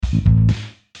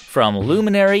From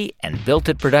Luminary and Built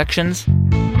It Productions,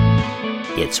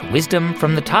 it's Wisdom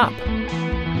from the Top.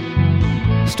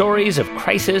 Stories of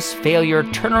crisis, failure,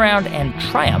 turnaround, and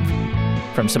triumph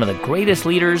from some of the greatest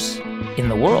leaders in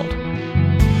the world.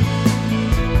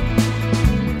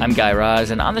 I'm Guy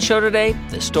Raz, and on the show today,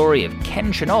 the story of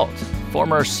Ken Chenault,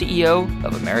 former CEO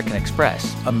of American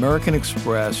Express. American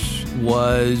Express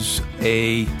was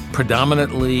a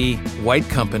predominantly white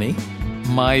company.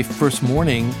 My first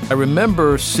morning, I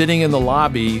remember sitting in the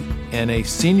lobby and a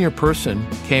senior person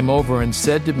came over and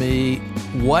said to me,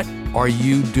 "What are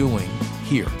you doing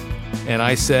here?" And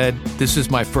I said, "This is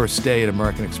my first day at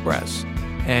American Express."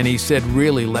 And he said,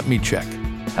 "Really, let me check."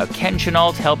 How Ken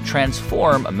Chenault helped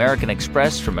transform American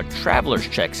Express from a traveler's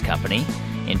checks company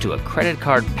into a credit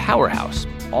card powerhouse,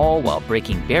 all while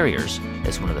breaking barriers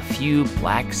as one of the few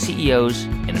black CEOs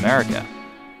in America.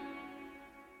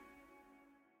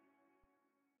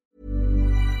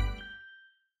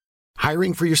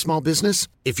 Hiring for your small business?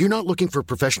 If you're not looking for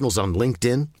professionals on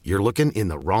LinkedIn, you're looking in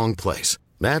the wrong place.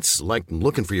 That's like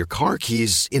looking for your car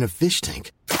keys in a fish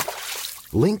tank.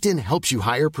 LinkedIn helps you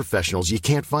hire professionals you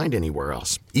can't find anywhere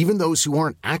else, even those who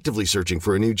aren't actively searching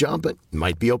for a new job but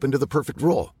might be open to the perfect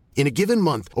role. In a given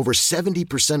month, over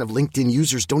 70% of LinkedIn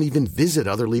users don't even visit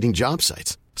other leading job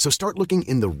sites. So start looking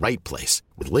in the right place.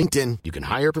 With LinkedIn, you can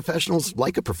hire professionals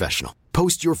like a professional.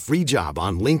 Post your free job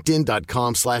on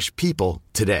linkedin.com/people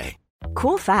today.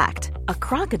 Cool fact, a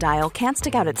crocodile can't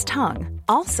stick out its tongue.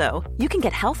 Also, you can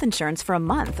get health insurance for a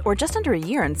month or just under a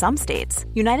year in some states.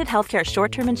 United Healthcare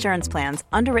short-term insurance plans,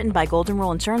 underwritten by Golden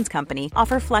Rule Insurance Company,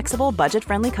 offer flexible,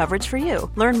 budget-friendly coverage for you.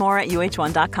 Learn more at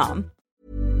uh1.com.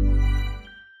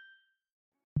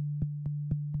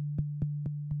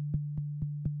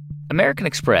 American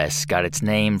Express got its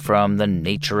name from the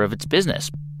nature of its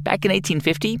business. Back in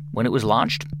 1850, when it was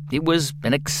launched, it was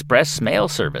an express mail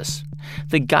service.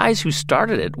 The guys who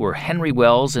started it were Henry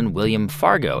Wells and William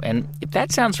Fargo, and if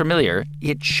that sounds familiar,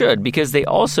 it should, because they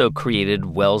also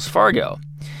created Wells Fargo.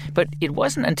 But it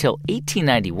wasn't until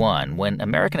 1891 when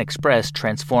American Express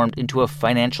transformed into a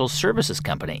financial services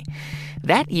company.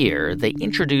 That year, they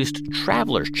introduced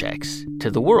traveler's checks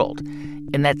to the world,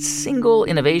 and that single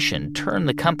innovation turned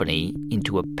the company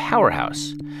into a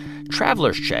powerhouse.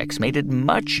 Traveler's checks made it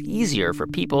much easier for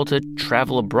people to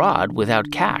travel abroad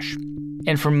without cash.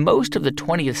 And for most of the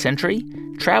 20th century,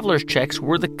 traveler's checks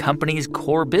were the company's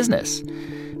core business.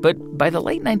 But by the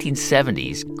late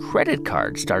 1970s, credit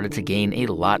cards started to gain a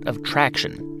lot of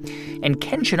traction. And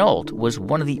Ken Chenault was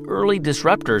one of the early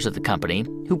disruptors of the company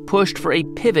who pushed for a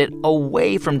pivot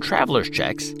away from traveler's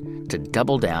checks to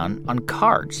double down on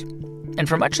cards. And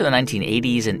for much of the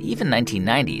 1980s and even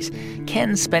 1990s,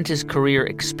 Ken spent his career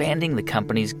expanding the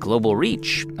company's global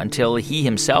reach until he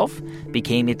himself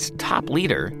became its top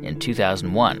leader in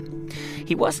 2001.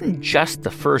 He wasn't just the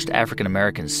first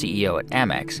African-American CEO at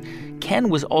AmEx. Ken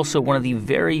was also one of the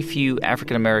very few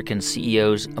African-American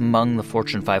CEOs among the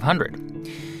Fortune 500.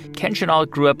 Ken Chenault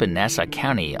grew up in Nassau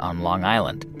County on Long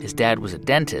Island. His dad was a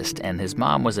dentist and his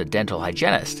mom was a dental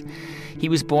hygienist. He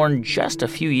was born just a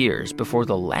few years before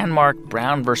the landmark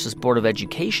Brown versus Board of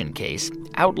Education case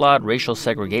outlawed racial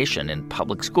segregation in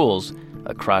public schools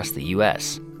across the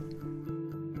U.S.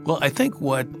 Well, I think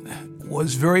what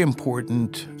was very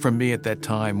important for me at that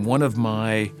time, one of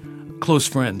my close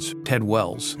friends, Ted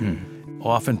Wells,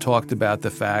 often talked about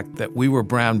the fact that we were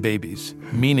brown babies,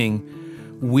 meaning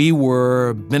we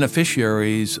were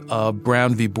beneficiaries of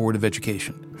Brown v. Board of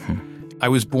Education. I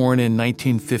was born in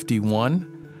 1951.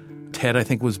 Ted, I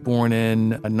think, was born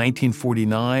in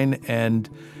 1949, and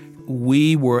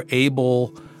we were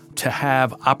able to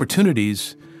have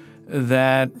opportunities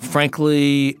that,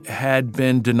 frankly, had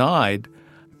been denied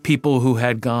people who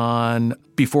had gone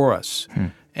before us.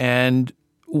 And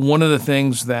one of the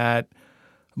things that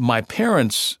my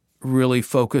parents really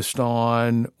focused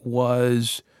on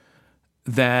was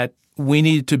that we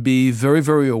needed to be very,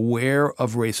 very aware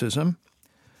of racism,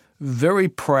 very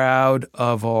proud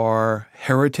of our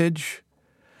heritage.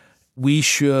 We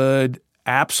should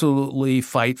absolutely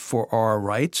fight for our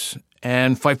rights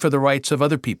and fight for the rights of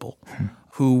other people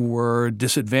who were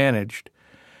disadvantaged.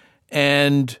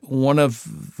 And one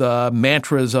of the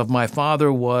mantras of my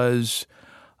father was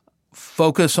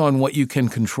focus on what you can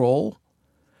control,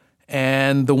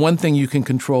 and the one thing you can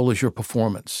control is your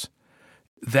performance.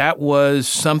 That was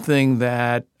something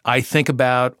that I think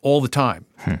about all the time.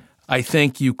 I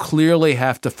think you clearly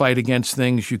have to fight against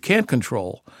things you can't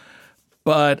control,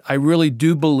 but I really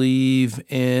do believe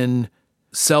in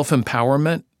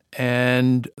self-empowerment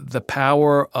and the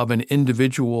power of an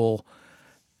individual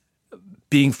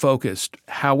being focused.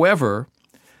 However,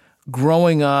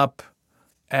 growing up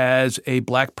as a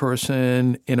black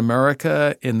person in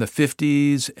America in the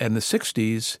 50s and the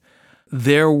 60s,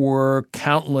 there were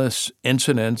countless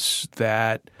incidents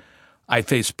that I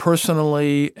faced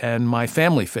personally and my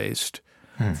family faced.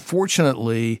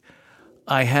 Fortunately,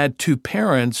 I had two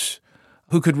parents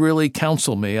who could really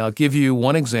counsel me. I'll give you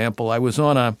one example. I was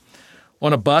on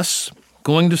a bus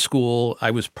going to school.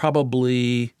 I was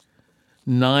probably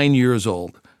 9 years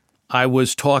old. I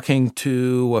was talking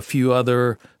to a few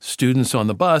other students on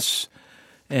the bus,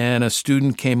 and a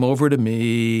student came over to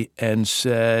me and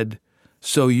said,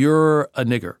 "So you're a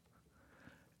nigger?"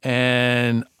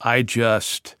 And I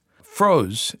just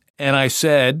froze. And I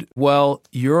said, "Well,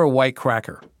 you're a white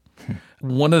cracker."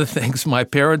 One of the things my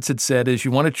parents had said is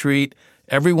you want to treat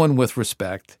everyone with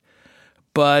respect,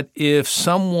 but if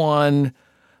someone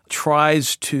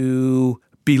tries to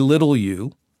belittle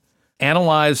you,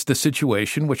 analyze the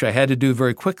situation, which I had to do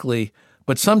very quickly,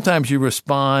 but sometimes you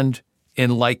respond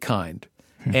in like kind.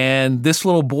 And this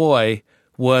little boy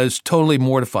was totally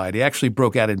mortified. He actually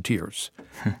broke out in tears.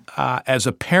 As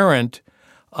a parent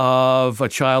of a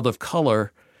child of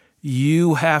color,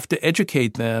 you have to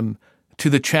educate them to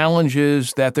the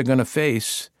challenges that they're going to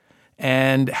face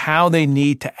and how they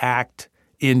need to act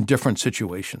in different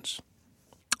situations.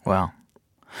 Wow.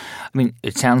 I mean,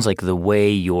 it sounds like the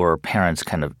way your parents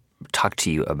kind of talked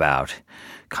to you about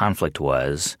conflict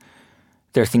was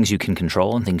there are things you can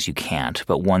control and things you can't,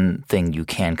 but one thing you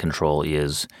can control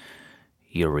is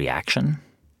your reaction.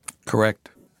 Correct.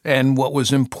 And what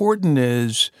was important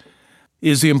is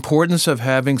the importance of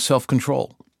having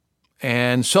self-control.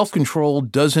 And self-control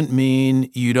doesn't mean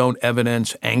you don't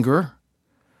evidence anger,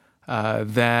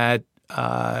 that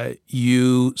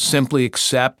you simply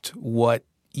accept what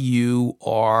you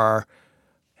are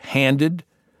handed,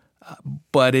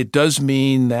 but it does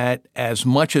mean that as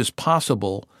much as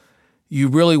possible, you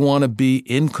really want to be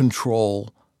in control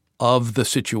of the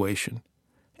situation.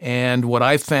 And what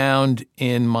I found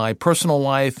in my personal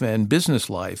life and business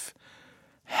life,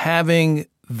 having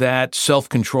that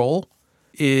self-control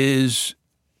is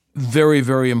very,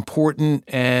 very important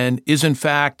and is, in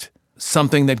fact,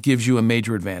 something that gives you a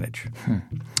major advantage.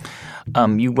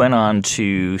 You went on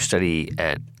to study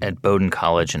at Bowdoin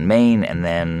College in Maine, and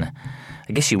then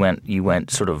I guess you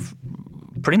went sort of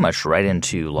pretty much right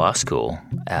into law school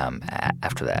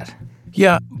after that.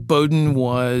 Yeah, Bowdoin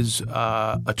was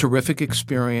a terrific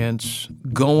experience.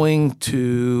 Going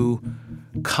to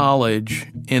college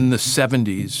in the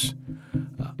 70s,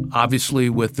 obviously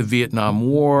with the Vietnam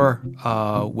War,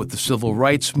 with the Civil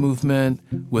Rights Movement,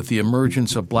 with the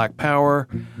emergence of Black Power,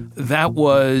 that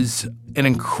was an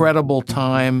incredible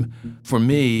time for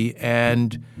me.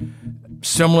 And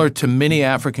similar to many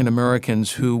African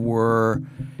Americans who were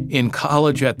in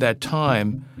college at that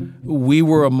time, we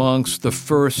were amongst the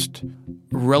first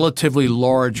relatively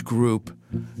large group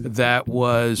that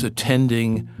was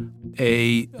attending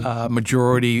a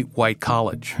majority white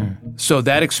college. So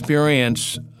that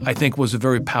experience, I think, was a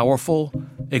very powerful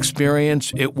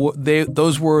experience.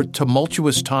 Those were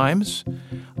tumultuous times,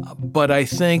 but I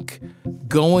think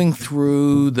going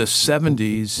through the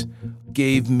 70s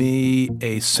gave me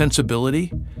a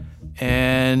sensibility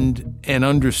and an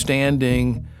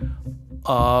understanding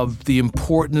of the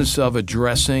importance of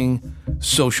addressing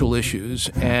social issues.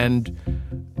 And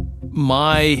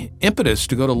my impetus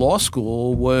to go to law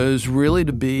school was really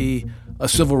to be a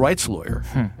civil rights lawyer.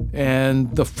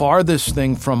 And the farthest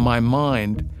thing from my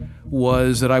mind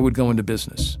was that I would go into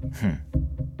business.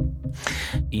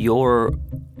 Your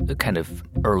kind of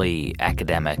early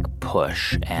academic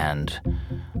push and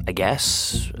I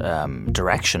guess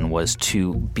direction was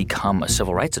to become a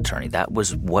civil rights attorney. That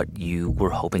was what you were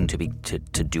hoping to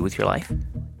do with your life?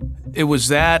 It was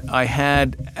that. I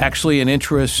had actually an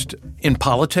interest in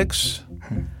politics,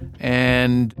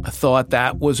 and I thought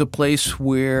that was a place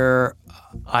where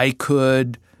I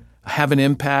could have an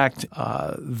impact.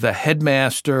 The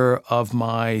headmaster of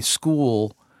my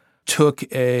school took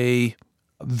a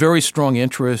very strong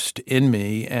interest in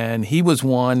me, and he was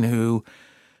one who,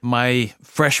 my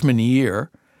freshman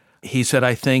year, he said,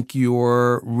 "I think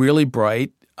you're really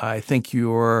bright. I think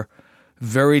you're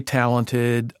very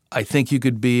talented. I think you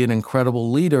could be an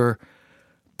incredible leader,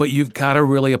 but you've got to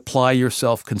really apply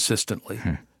yourself consistently,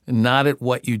 not at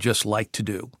what you just like to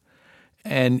do."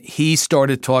 And he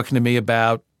started talking to me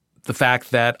about the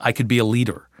fact that I could be a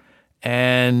leader.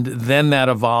 And then that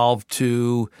evolved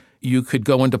to you could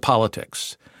go into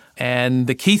politics. And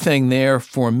the key thing there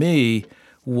for me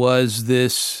was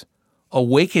this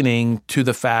awakening to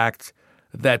the fact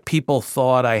that people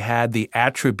thought I had the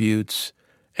attributes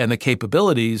and the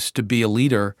capabilities to be a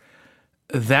leader.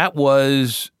 That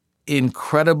was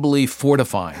incredibly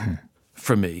fortifying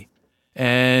for me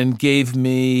and gave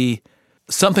me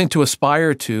something to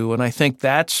aspire to. And I think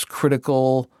that's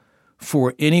critical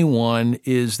for anyone,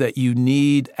 is that you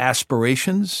need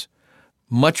aspirations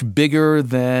much bigger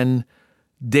than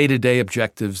day-to-day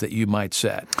objectives that you might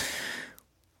set.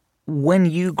 When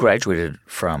you graduated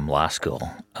from law school,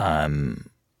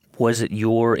 was it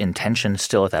your intention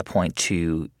still at that point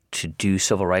to do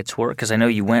civil rights work? Because I know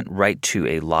you went right to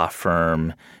a law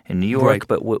firm in New York, right.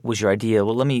 But what was your idea?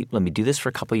 Well, let me do this for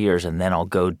a couple of years, and then I'll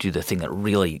go do the thing that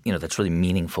really, that's really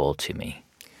meaningful to me.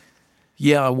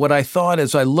 Yeah, what I thought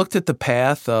as I looked at the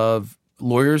path of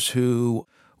lawyers who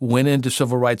went into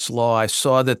civil rights law, I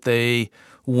saw that they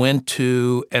went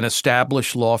to an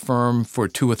established law firm for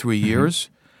 2 or 3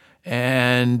 years,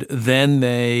 and then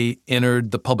they entered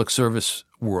the public service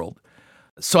world.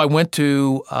 So I went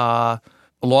to a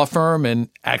law firm, and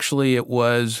actually it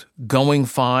was going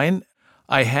fine.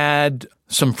 I had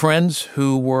some friends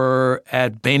who were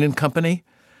at Bain & Company.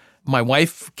 My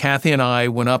wife, Kathy, and I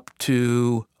went up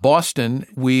to Boston.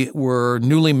 We were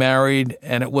newly married,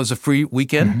 and it was a free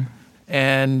weekend.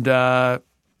 And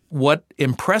what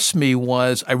impressed me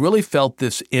was I really felt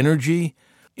this energy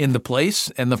in the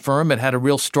place and the firm. It had a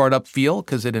real startup feel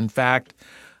because it, in fact,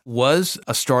 was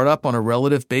a startup on a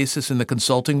relative basis in the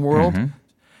consulting world.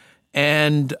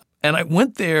 And I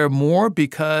went there more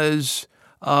because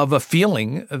of a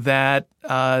feeling that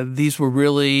these were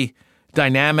really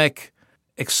dynamic,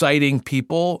 exciting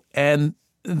people. And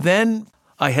then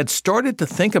I had started to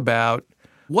think about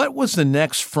what was the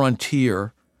next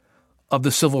frontier of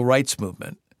the civil rights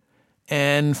movement.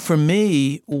 And for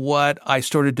me, what I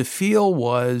started to feel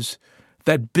was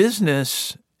that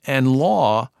business and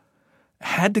law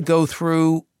had to go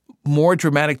through more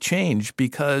dramatic change,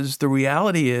 because the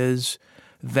reality is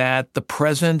that the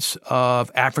presence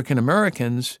of African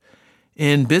Americans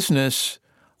in business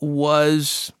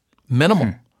was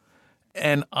minimal.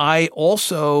 And I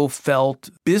also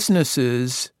felt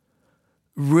businesses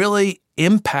really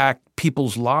impact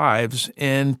people's lives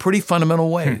in pretty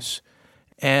fundamental ways.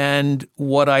 And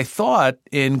what I thought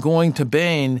in going to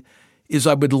Bain is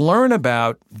I would learn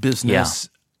about business,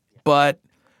 but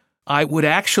I would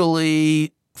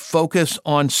actually focus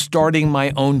on starting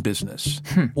my own business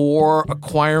or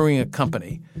acquiring a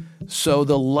company. So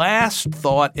the last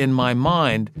thought in my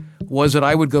mind was that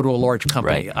I would go to a large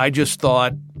company. Right. I just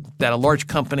thought that a large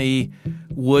company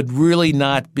would really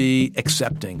not be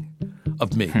accepting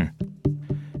of me.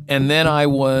 And then I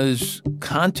was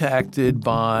contacted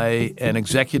by an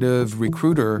executive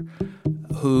recruiter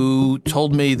who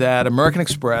told me that American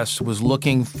Express was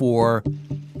looking for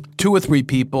 2 or 3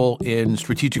 people in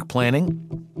strategic planning.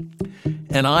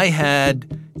 And I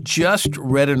had just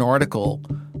read an article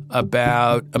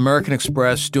about American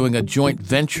Express doing a joint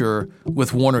venture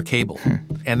with Warner Cable.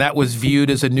 And that was viewed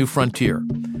as a new frontier.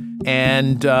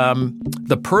 And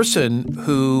the person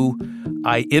who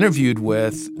I interviewed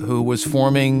with, who was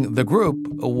forming the group,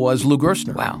 was Lou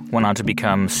Gerstner. Wow. Went on to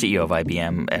become CEO of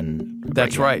IBM.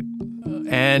 That's right.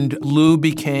 And Lou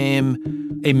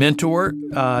became a mentor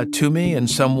to me and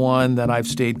someone that I've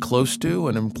stayed close to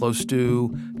and am close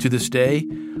to this day.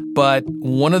 But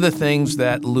one of the things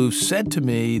that Lou said to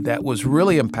me that was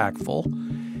really impactful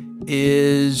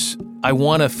is, I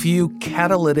want a few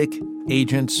catalytic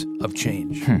agents of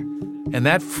change. And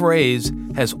that phrase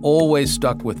has always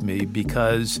stuck with me,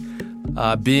 because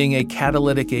being a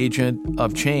catalytic agent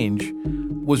of change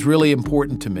was really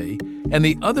important to me. And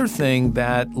the other thing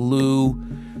that Lou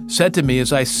said to me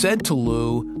is, I said to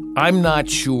Lou, I'm not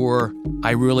sure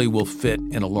I really will fit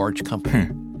in a large company.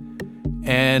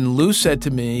 And Lou said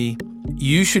to me,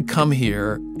 you should come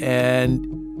here, and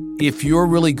if you're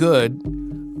really good,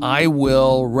 I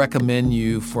will recommend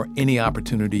you for any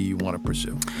opportunity you want to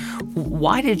pursue.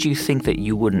 Why did you think that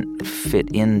you wouldn't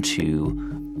fit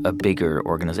into a bigger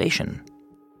organization?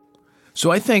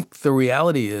 So I think the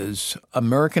reality is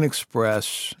American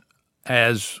Express,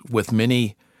 as with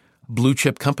many blue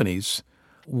chip companies,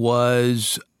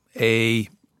 was a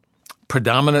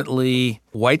predominantly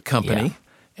white company.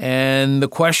 And the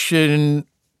question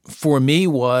for me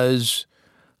was,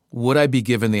 would I be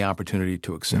given the opportunity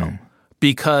to excel?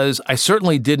 Because I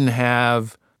certainly didn't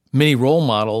have many role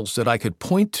models that I could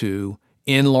point to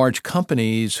in large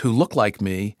companies who looked like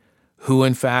me, who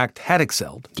in fact had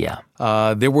excelled.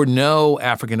 There were no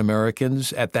African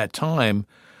Americans at that time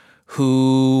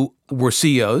who were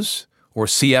CEOs or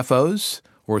CFOs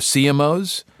or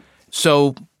CMOs.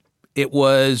 So it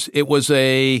was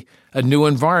a new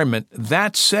environment.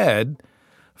 That said,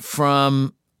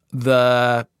 from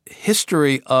the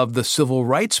history of the civil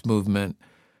rights movement,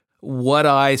 what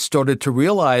I started to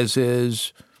realize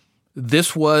is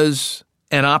this was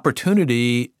an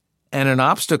opportunity and an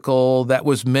obstacle that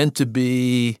was meant to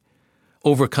be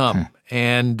overcome.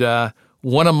 And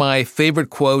one of my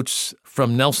favorite quotes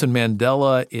from Nelson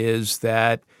Mandela is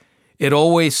that it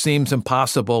always seems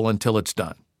impossible until it's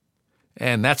done.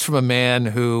 And that's from a man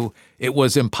who it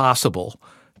was impossible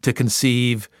to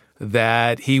conceive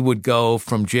that he would go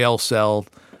from jail cell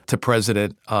to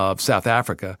president of South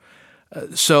Africa.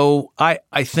 So I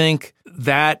think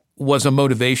that was a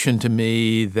motivation to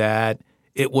me, that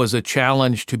it was a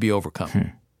challenge to be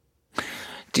overcome.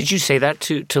 Did you say that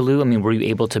to Lou? I mean, were you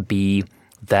able to be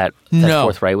that No.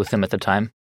 forthright with him at the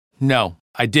time? No,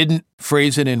 I didn't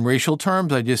phrase it in racial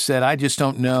terms. I just said, I just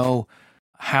don't know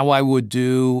how I would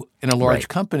do in a large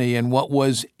company. And what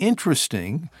was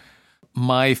interesting,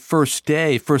 my first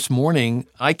morning,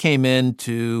 I came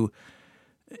into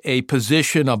a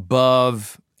position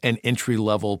above an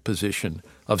entry-level position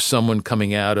of someone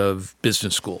coming out of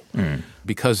business school.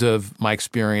 Because of my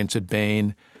experience at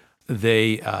Bain,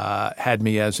 they had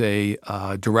me as a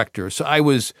director. So I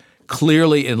was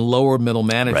clearly in lower middle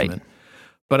management. Right.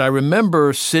 But I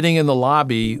remember sitting in the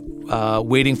lobby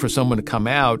waiting for someone to come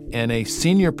out, and a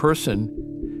senior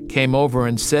person came over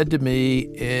and said to me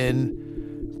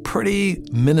in pretty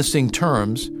menacing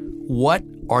terms, "What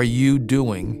are you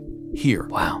doing here?"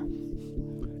 Wow.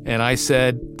 And I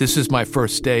said, "This is my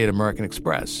first day at American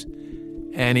Express."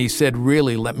 And he said,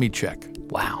 "Really, let me check."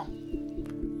 Wow.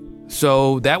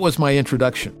 So that was my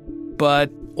introduction.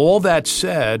 But all that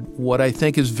said, what I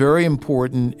think is very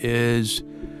important is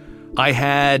I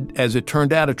had, as it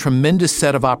turned out, a tremendous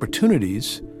set of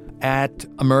opportunities at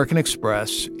American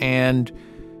Express, and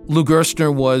Lou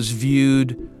Gerstner was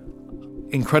viewed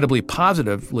incredibly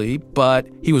positively, but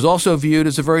he was also viewed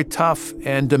as a very tough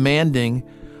and demanding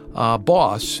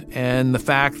boss. And the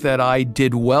fact that I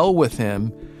did well with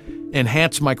him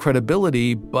enhanced my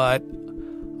credibility, but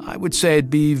I would say it'd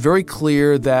be very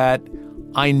clear that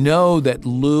I know that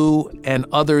Lou and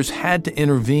others had to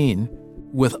intervene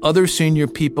with other senior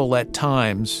people at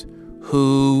times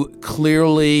who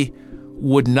clearly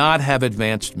would not have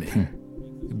advanced me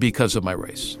because of my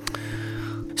race.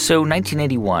 So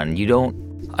 1981,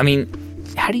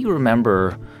 how do you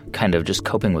remember kind of just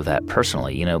coping with that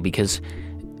personally? Because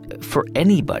for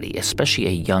anybody, especially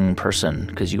a young person,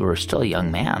 because you were still a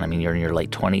young man, I mean, you're in your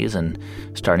late 20s and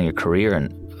starting your career,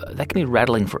 and that can be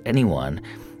rattling for anyone.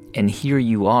 And here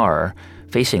you are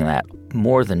facing that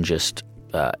more than just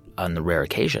on the rare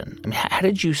occasion. I mean, how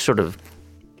did you sort of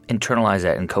internalize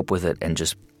that and cope with it and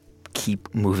just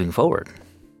keep moving forward?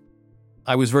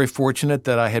 I was very fortunate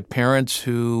that I had parents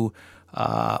who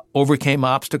overcame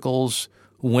obstacles,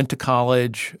 who went to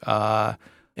college.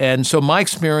 And so my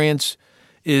experience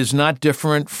is not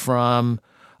different from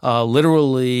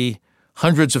literally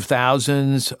hundreds of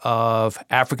thousands of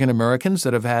African Americans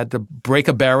that have had to break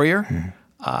a barrier.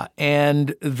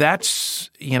 And that's,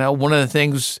 one of the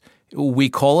things we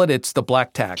call it's the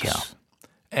black tax. Yeah.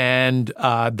 And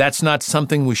that's not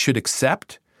something we should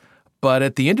accept. But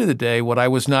at the end of the day, what I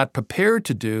was not prepared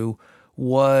to do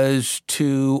was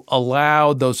to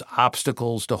allow those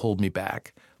obstacles to hold me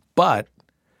back. But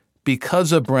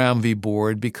because of Brown v.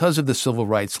 Board, because of the civil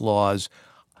rights laws,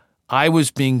 I was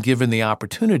being given the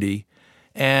opportunity.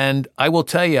 And I will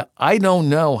tell you, I don't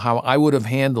know how I would have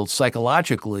handled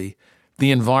psychologically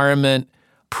the environment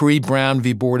pre-Brown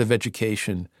v. Board of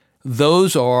Education.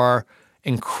 Those are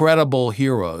incredible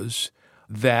heroes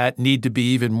that need to be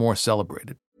even more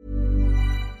celebrated.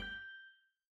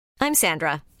 I'm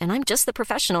Sandra, and I'm just the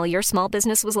professional your small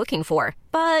business was looking for.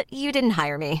 But you didn't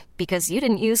hire me because you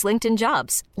didn't use LinkedIn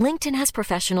Jobs. LinkedIn has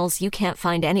professionals you can't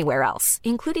find anywhere else,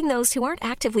 including those who aren't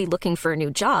actively looking for a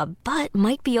new job, but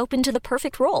might be open to the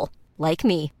perfect role, like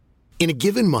me. In a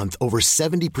given month, over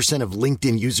 70% of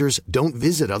LinkedIn users don't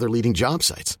visit other leading job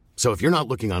sites. So if you're not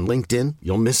looking on LinkedIn,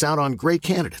 you'll miss out on great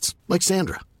candidates like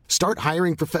Sandra. Start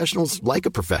hiring professionals like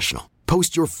a professional.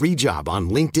 Post your free job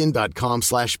on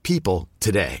linkedin.com/people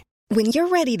today. When you're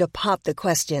ready to pop the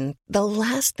question, the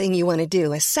last thing you want to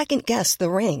do is second-guess the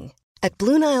ring. At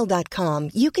BlueNile.com,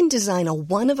 you can design a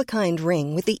one-of-a-kind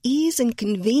ring with the ease and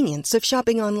convenience of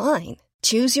shopping online.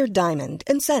 Choose your diamond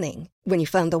and setting. When you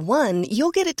find the one,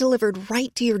 you'll get it delivered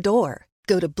right to your door.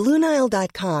 Go to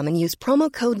BlueNile.com and use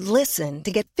promo code LISTEN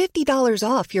to get $50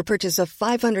 off your purchase of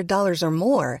 $500 or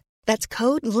more. That's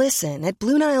code LISTEN at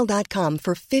BlueNile.com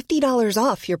for $50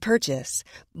 off your purchase.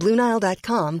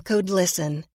 BlueNile.com, code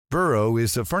LISTEN. Burrow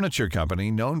is a furniture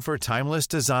company known for timeless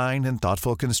design and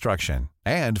thoughtful construction,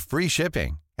 and free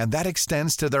shipping, and that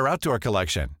extends to their outdoor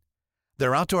collection.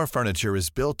 Their outdoor furniture is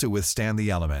built to withstand the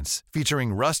elements,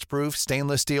 featuring rust-proof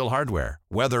stainless steel hardware,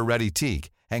 weather-ready teak,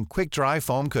 and quick-dry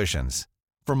foam cushions.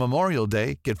 For Memorial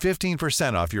Day, get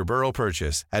 15% off your Burrow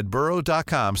purchase at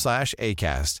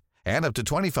burrow.com/ACAST and up to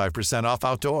 25% off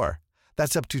outdoor.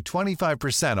 That's up to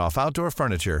 25% off outdoor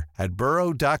furniture at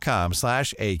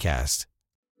burrow.com/ACAST.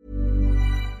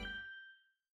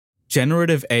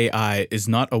 Generative AI is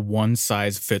not a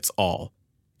one-size-fits-all.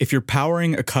 If you're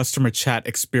powering a customer chat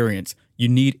experience, you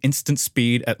need instant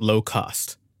speed at low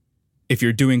cost. If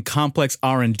you're doing complex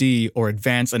R&D or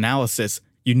advanced analysis,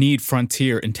 you need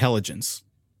frontier intelligence.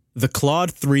 The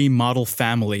Claude 3 model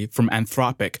family from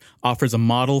Anthropic offers a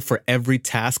model for every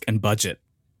task and budget.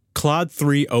 Claude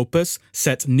 3 Opus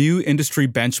sets new industry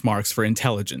benchmarks for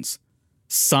intelligence.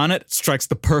 Sonnet strikes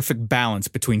the perfect balance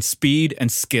between speed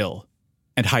and skill.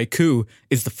 And Haiku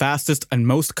is the fastest and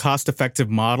most cost-effective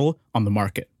model on the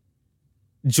market.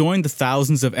 Join the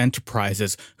thousands of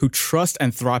enterprises who trust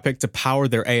Anthropic to power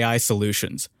their AI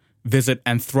solutions. Visit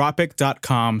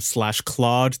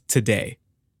anthropic.com/Claude today.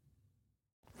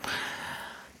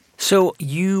 So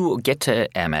you get to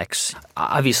AmEx.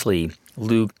 Obviously,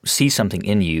 Lou sees something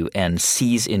in you and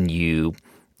sees in you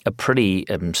a pretty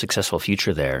successful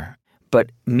future there.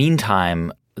 But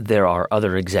meantime, there are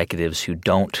other executives who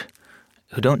don't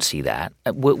see that.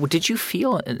 What did you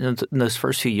feel in those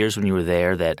first few years when you were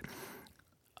there that,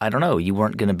 I don't know, you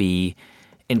weren't going to be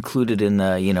included in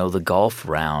the golf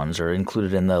rounds or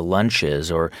included in the lunches?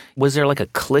 Or was there like a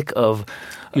clique of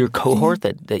your cohort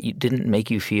that you didn't make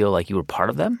you feel like you were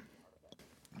part of them?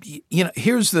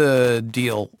 Here's the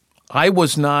deal. I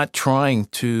was not trying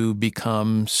to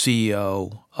become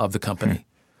CEO of the company.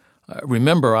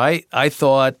 Remember, I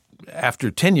thought after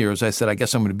 10 years, I said, I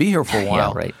guess I'm going to be here for a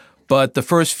while. Yeah, right. But the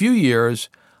first few years,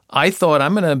 I thought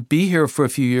I'm going to be here for a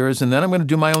few years and then I'm going to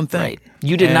do my own thing. Right.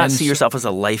 You did not see yourself as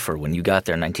a lifer when you got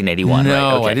there in 1981, no,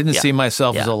 right? Okay. I didn't see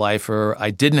myself as a lifer.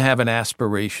 I didn't have an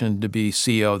aspiration to be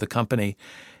CEO of the company.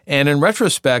 And in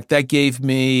retrospect, that gave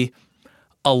me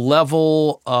a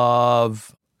level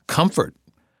of comfort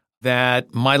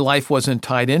that my life wasn't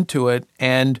tied into it.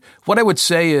 And what I would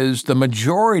say is the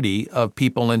majority of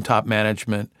people in top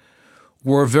management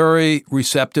were very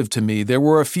receptive to me. There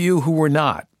were a few who were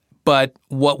not. But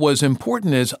what was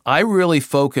important is I really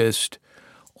focused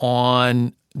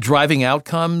on driving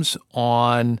outcomes,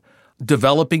 on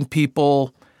developing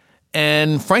people,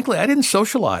 and frankly, I didn't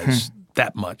socialize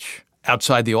that much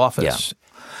outside the office. Yeah.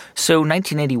 So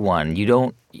 1981, you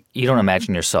don't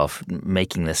imagine yourself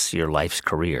making this your life's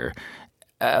career.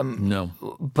 No.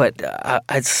 But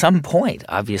at some point,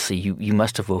 obviously, you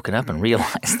must have woken up and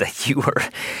realized that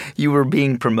you were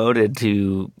being promoted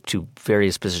to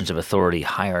various positions of authority,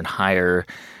 higher and higher,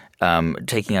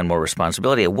 taking on more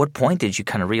responsibility. At what point did you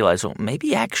kind of realize, well,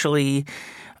 maybe actually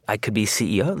I could be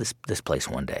CEO of this place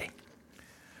one day?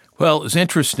 Well, it was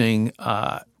interesting.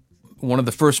 One of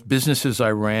the first businesses I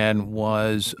ran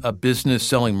was a business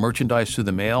selling merchandise through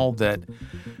the mail that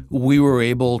we were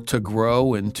able to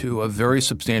grow into a very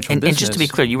substantial business. And just to be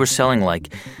clear, you were selling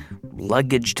like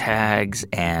luggage tags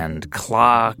and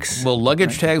clocks. Well,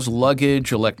 luggage tags,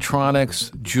 luggage,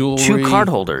 electronics, jewelry. To card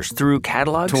holders through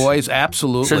catalogs? Toys,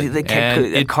 absolutely. So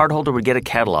a card holder would get a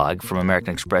catalog from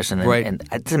American Express, and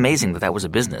it's amazing that was a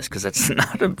business because that's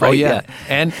not a Oh, yeah.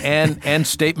 And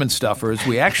statement stuffers.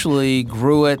 We actually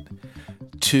grew it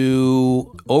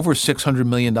to over $600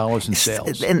 million in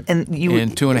sales and in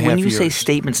 2.5 years. When you say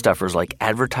statement stuffers, like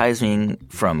advertising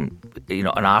from and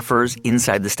offers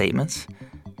inside the statements?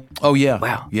 Oh, yeah.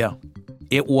 Wow. Yeah.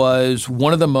 It was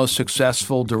one of the most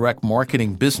successful direct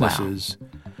marketing businesses. Wow.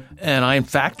 And I, in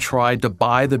fact, tried to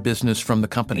buy the business from the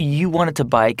company. You wanted to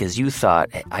buy it because you thought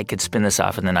I could spin this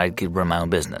off and then I could run my own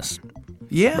business.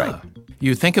 Yeah. Right.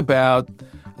 You think about,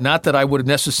 not that I would have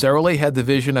necessarily had the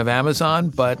vision of Amazon,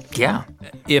 but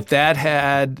if that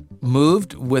had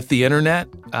moved with the internet,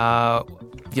 I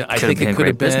think it could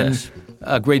have been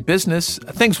a great business.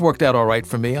 Things worked out all right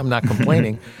for me. I'm not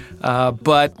complaining.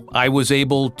 But I was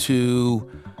able to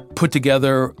put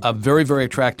together a very, very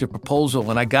attractive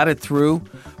proposal, and I got it through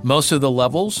most of the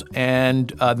levels. And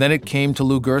then it came to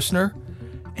Lou Gerstner,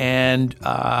 and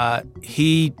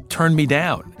he turned me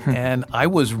down. And I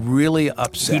was really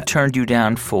upset. He turned you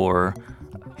down for?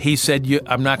 He said,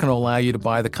 I'm not going to allow you to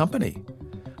buy the company.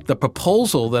 The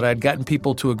proposal that I'd gotten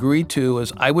people to agree to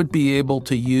is I would be able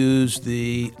to use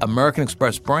the American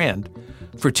Express brand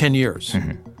for 10 years.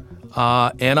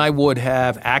 And I would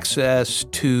have access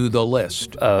to the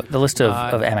list. The list of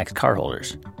AmEx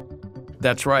cardholders.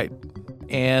 That's right.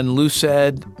 And Lou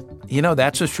said,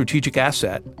 that's a strategic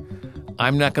asset.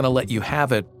 I'm not going to let you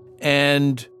have it.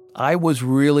 And I was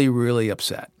really, really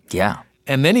upset. Yeah.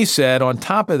 And then he said, on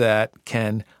top of that,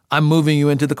 Ken, I'm moving you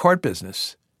into the card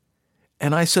business.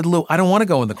 And I said, Lou, I don't want to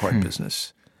go in the card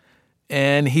business.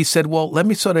 And he said, well, let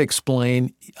me sort of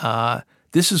explain.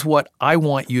 This is what I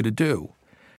want you to do.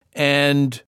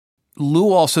 And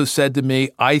Lou also said to me,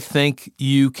 I think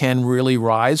you can really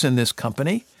rise in this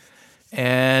company.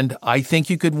 And I think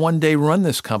you could one day run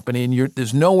this company. And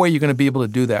there's no way you're going to be able to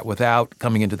do that without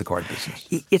coming into the card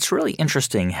business. It's really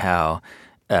interesting how,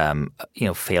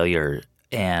 failure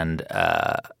and,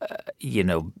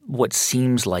 what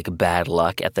seems like bad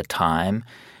luck at the time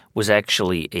was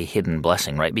actually a hidden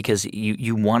blessing, right? Because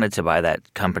you wanted to buy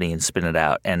that company and spin it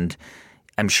out. And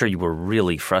I'm sure you were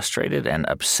really frustrated and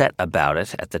upset about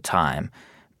it at the time.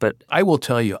 But I will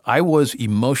tell you, I was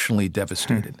emotionally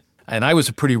devastated. And I was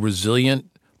a pretty resilient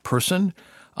person.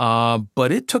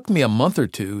 But it took me a month or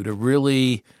two to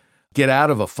really get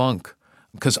out of a funk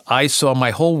because I saw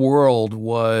my whole world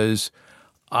was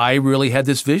I really had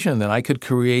this vision that I could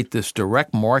create this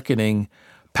direct marketing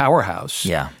powerhouse.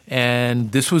 Yeah.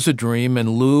 And this was a dream. And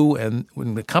Lou and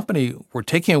the company were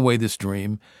taking away this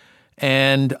dream.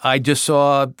 And I just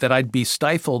saw that I'd be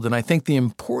stifled. And I think the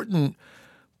important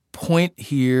point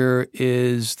here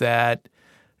is that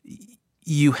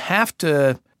you have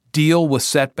to deal with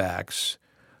setbacks,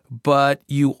 but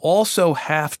you also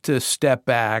have to step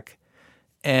back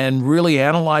and really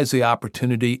analyze the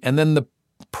opportunity. And then the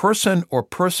person or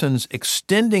persons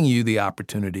extending you the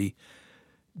opportunity,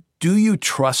 do you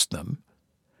trust them?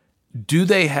 Do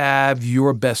they have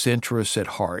your best interests at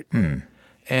heart?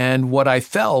 And what I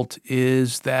felt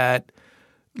is that,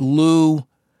 Lou,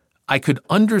 I could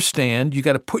understand. You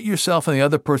got to put yourself in the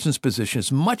other person's position.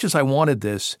 As much as I wanted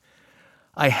this,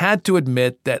 I had to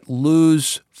admit that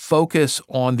Lou's focus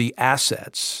on the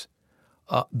assets,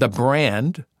 the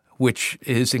brand, which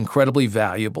is incredibly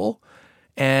valuable,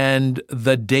 and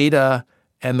the data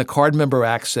and the card member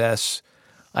access,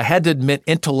 I had to admit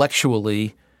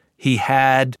intellectually he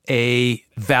had a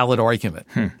valid argument.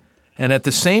 And at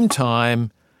the same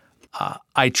time,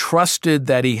 I trusted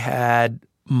that he had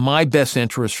my best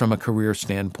interest from a career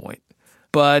standpoint.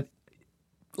 But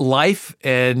life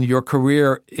and your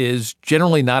career is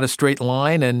generally not a straight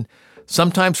line. And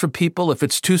sometimes for people, if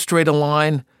it's too straight a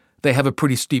line, they have a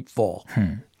pretty steep fall.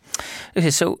 Okay,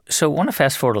 so I want to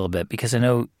fast forward a little bit because I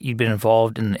know you've been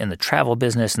involved in the travel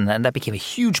business, and that became a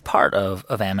huge part of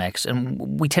Amex.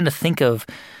 And we tend to think of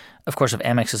course, of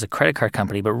Amex as a credit card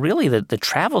company, but really the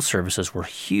travel services were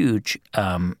huge.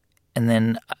 And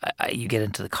then you get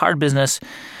into the card business.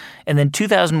 And then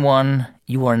 2001,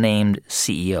 you are named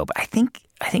CEO. But I think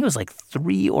it was like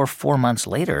 3 or 4 months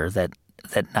later that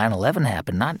 9/11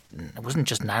 happened. It wasn't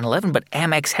just 9/11, but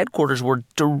Amex headquarters were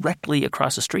directly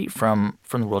across the street from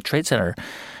the World Trade Center.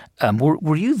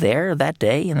 Were you there that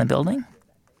day in the building?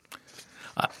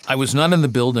 I was not in the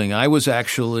building. I was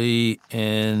actually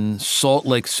in Salt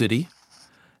Lake City.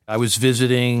 I was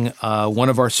visiting one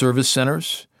of our service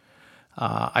centers.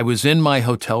 I was in my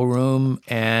hotel room,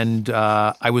 and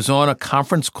I was on a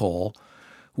conference call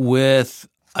with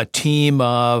a team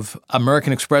of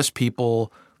American Express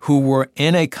people who were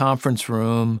in a conference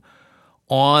room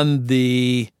on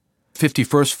the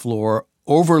 51st floor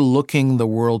overlooking the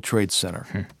World Trade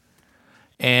Center.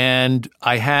 And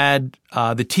I had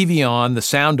the TV on, the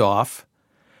sound off,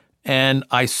 and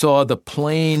I saw the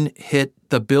plane hit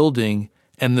the building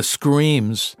and the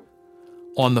screams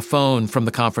on the phone from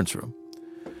the conference room.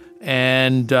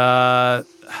 And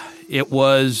it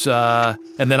was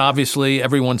and then obviously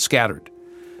everyone scattered.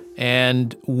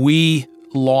 And we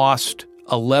lost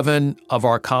 11 of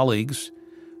our colleagues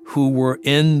who were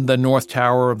in the North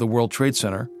Tower of the World Trade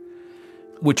Center,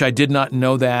 which I did not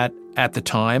know that at the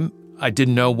time. I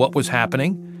didn't know what was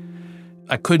happening.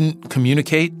 I couldn't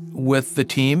communicate with the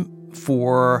team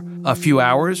for a few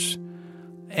hours.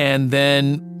 And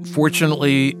then,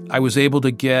 fortunately, I was able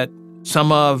to get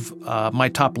some of my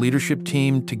top leadership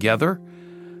team together.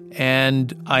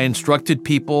 And I instructed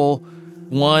people,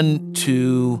 one,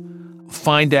 to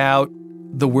find out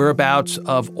the whereabouts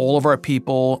of all of our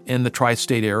people in the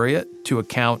tri-state area to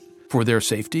account for their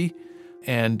safety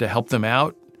and to help them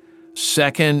out.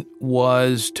 Second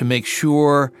was to make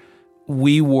sure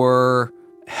we were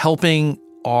helping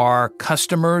our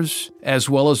customers as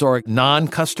well as our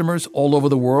non-customers all over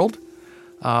the world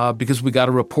because we got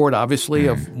a report, obviously,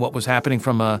 of what was happening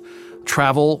from a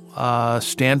travel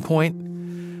standpoint.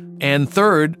 And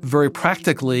third, very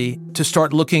practically, to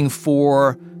start looking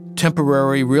for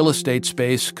temporary real estate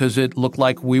space because it looked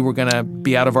like we were going to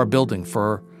be out of our building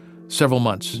for several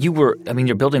months. Your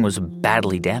building was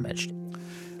badly damaged.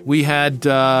 We had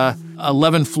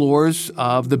 11 floors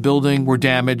of the building were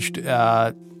damaged.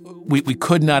 We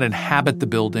could not inhabit the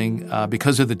building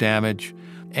because of the damage.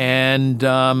 And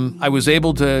I was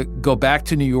able to go back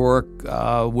to New York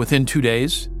within 2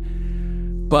 days.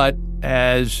 But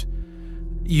as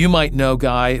you might know,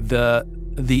 Guy,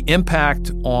 the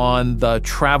impact on the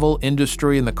travel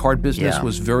industry and the card business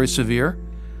was very severe.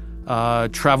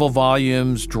 Travel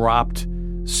volumes dropped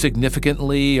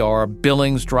significantly. Our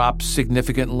billings dropped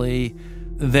significantly.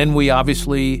 Then we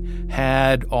obviously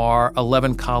had our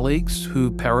 11 colleagues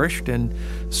who perished. And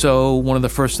so one of the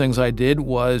first things I did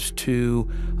was to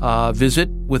visit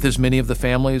with as many of the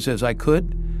families as I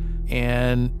could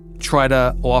and try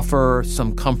to offer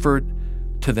some comfort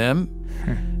to them.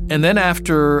 And then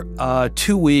after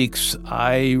 2 weeks,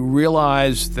 I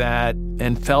realized that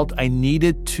and felt I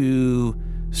needed to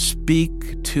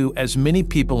speak to as many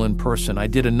people in person. I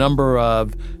did a number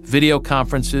of video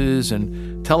conferences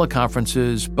and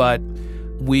teleconferences, but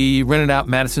we rented out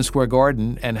Madison Square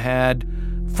Garden and had,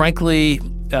 frankly,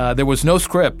 there was no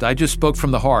script. I just spoke from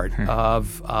the heart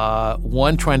of,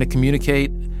 one, trying to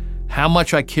communicate how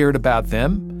much I cared about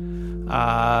them,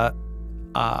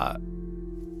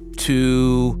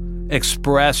 to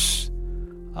express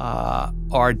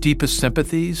our deepest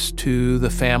sympathies to the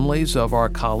families of our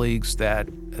colleagues that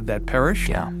perished.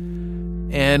 Yeah.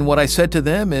 And what I said to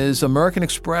them is American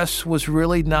Express was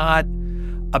really not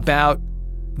about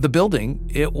the building.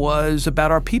 It was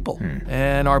about our people.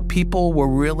 And our people were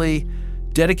really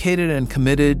dedicated and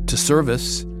committed to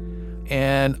service.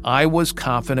 And I was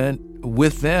confident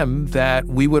with them that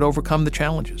we would overcome the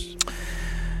challenges.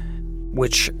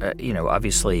 Which,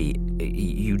 obviously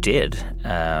you did.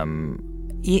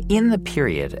 In the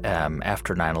period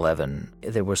after 9/11,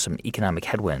 there were some economic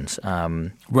headwinds.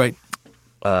 Right.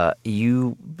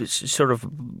 You sort of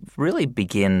really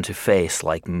begin to face,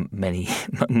 like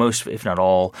most, if not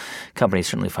all companies,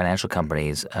 certainly financial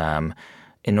companies,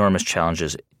 enormous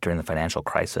challenges during the financial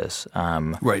crisis.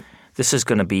 Right. This is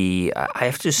going to be – I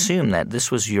have to assume that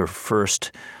this was your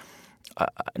first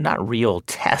not real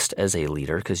test as a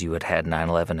leader, because you had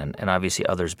 9/11 and obviously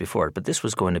others before it, but this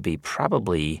was going to be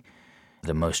probably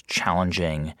the most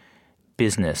challenging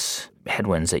business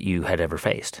headwinds that you had ever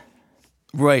faced.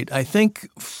 Right. I think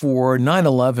for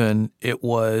 9/11, it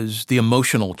was the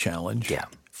emotional challenge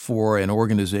for an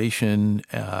organization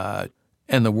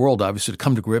and the world, obviously, to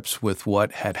come to grips with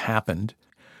what had happened.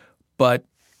 But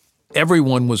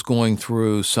everyone was going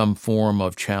through some form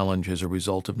of challenge as a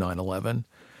result of 9/11.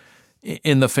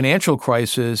 In the financial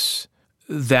crisis,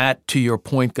 that, to your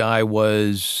point, Guy,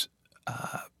 was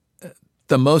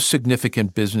the most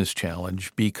significant business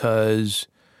challenge because,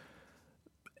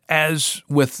 as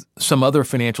with some other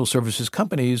financial services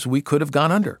companies, we could have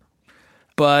gone under.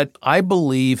 But I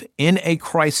believe in a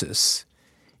crisis,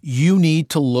 you need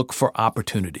to look for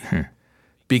opportunity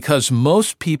because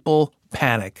most people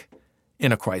panic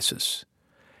in a crisis.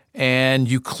 And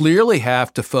you clearly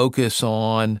have to focus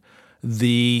on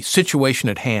the situation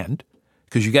at hand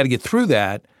because you got to get through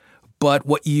that. But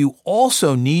what you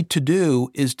also need to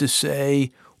do is to say,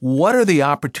 what are the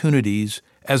opportunities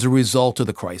as a result of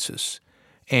the crisis?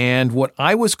 And what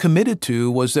I was committed to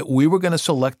was that we were going to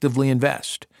selectively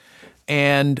invest.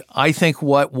 And I think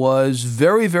what was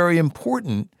very, very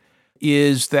important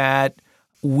is that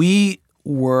we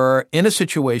were in a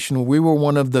situation where we were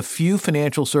one of the few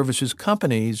financial services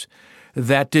companies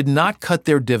that did not cut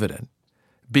their dividend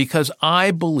because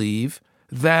I believe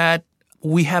that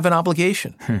we have an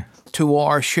obligation to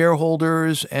our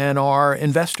shareholders and our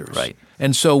investors. Right.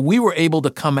 And so we were able to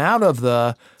come out of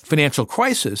the financial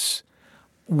crisis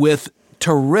with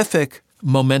terrific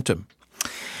momentum.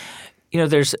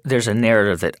 There's a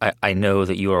narrative that I know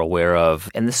that you are aware of,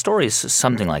 and the story is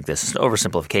something like this. It's an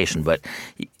oversimplification, but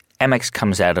AmEx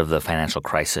comes out of the financial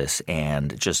crisis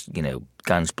and just,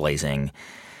 guns blazing.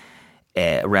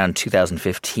 Around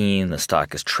 2015, the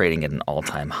stock is trading at an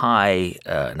all-time high,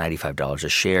 $95 a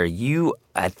share. You,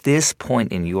 at this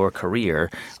point in your career,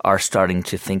 are starting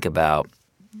to think about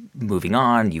moving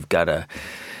on. You've got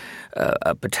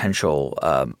a potential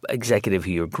executive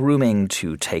who you're grooming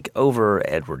to take over,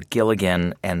 Edward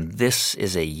Gilligan, and this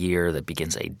is a year that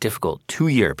begins a difficult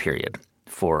 2-year period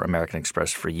for American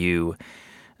Express for you.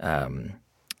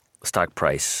 Stock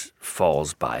price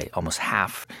falls by almost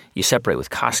half. You separate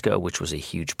with Costco, which was a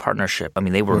huge partnership. I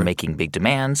mean, they were making big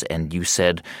demands, and you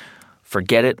said,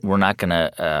 forget it, we're not going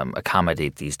to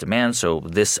accommodate these demands, so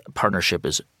this partnership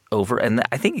is over. And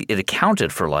I think it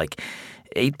accounted for like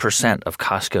 8% of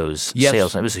Costco's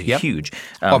sales. It was huge.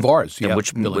 Of ours,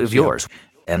 which of yours.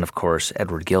 And, of course,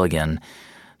 Edward Gilligan,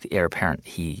 the heir apparent,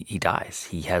 he dies.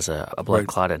 He has a blood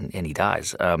clot and he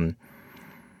dies.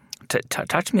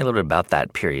 Talk to me a little bit about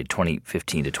that period,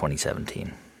 2015 to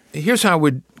 2017. Here's how I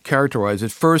would characterize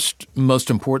it. First, most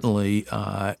importantly,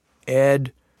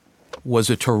 Ed was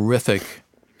a terrific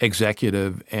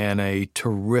executive and a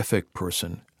terrific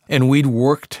person. And we'd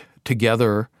worked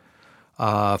together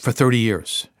for 30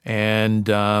 years.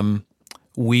 And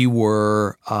we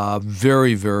were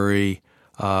very, very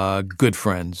good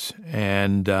friends.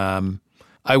 And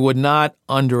I would not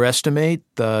underestimate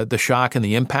the shock and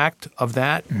the impact of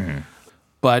that.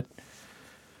 But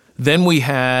then we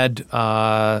had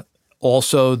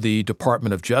also the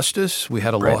Department of Justice. We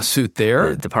had a lawsuit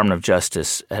there. The Department of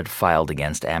Justice had filed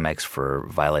against AmEx for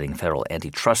violating federal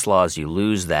antitrust laws. You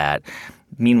lose that.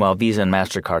 Meanwhile, Visa and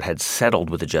MasterCard had settled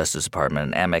with the Justice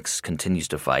Department, and AmEx continues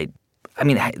to fight. I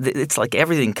mean, it's like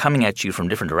everything coming at you from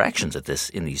different directions in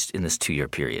this 2-year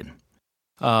period.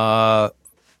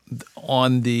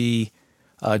 On the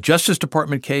Justice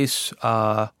Department case,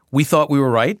 we thought we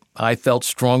were right. I felt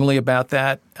strongly about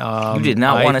that. You did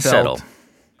not want to settle.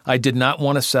 I did not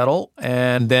want to settle.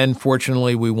 And then,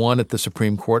 fortunately, we won at the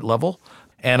Supreme Court level.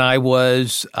 And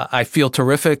I feel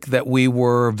terrific that we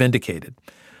were vindicated.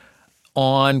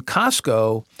 On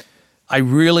Costco, I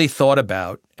really thought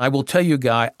about, I will tell you,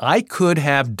 Guy, I could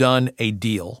have done a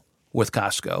deal with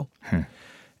Costco.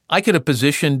 I could have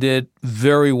positioned it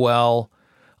very well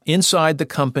inside the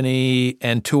company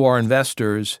and to our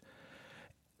investors,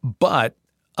 but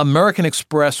American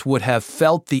Express would have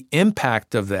felt the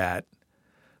impact of that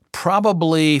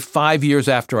probably 5 years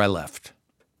after I left.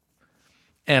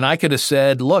 And I could have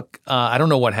said, look, I don't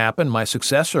know what happened. My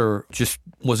successor just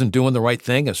wasn't doing the right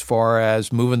thing as far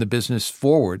as moving the business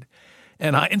forward.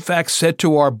 And I, in fact, said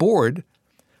to our board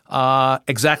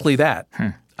exactly that.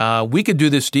 We could do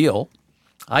this deal.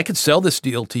 I could sell this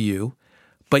deal to you,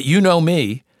 but you know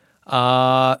me,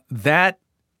 that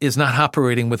is not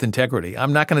operating with integrity.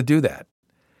 I'm not going to do that.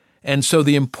 And so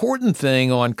the important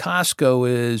thing on Costco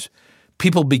is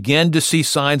people began to see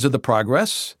signs of the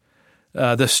progress.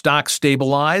 The stock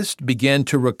stabilized, began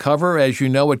to recover. As you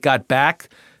know, it got back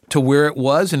to where it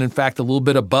was and, in fact, a little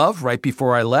bit above right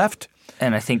before I left.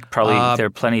 And I think probably there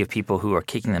are plenty of people who are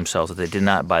kicking themselves that they did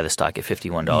not buy the stock at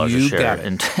 $51 a share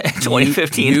in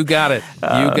 2015. You got it.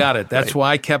 You got it. That's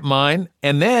why I kept mine.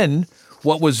 And then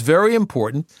what was very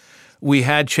important, we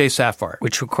had Chase Sapphire.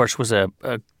 Which, of course, was a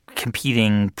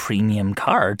competing premium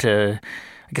car to –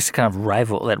 I guess kind of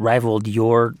rivaled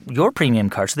your premium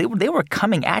car. So they were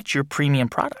coming at your premium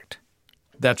product.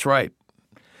 That's right.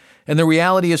 And the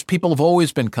reality is people have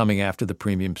always been coming after the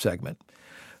premium segment.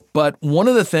 But one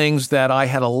of the things that I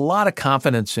had a lot of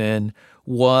confidence in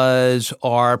was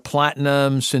our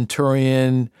Platinum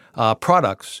Centurion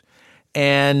products.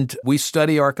 And we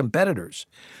study our competitors.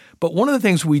 But one of the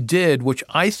things we did, which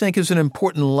I think is an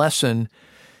important lesson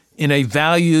in a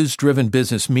values-driven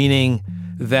business, meaning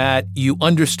that you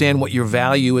understand what your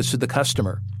value is to the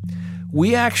customer.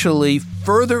 We actually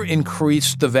further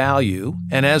increased the value,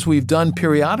 and as we've done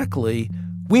periodically,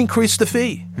 we increased the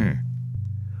fee.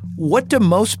 What do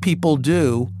most people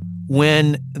do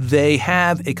when they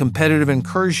have a competitive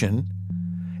incursion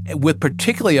with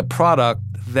particularly a product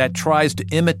that tries to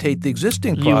imitate the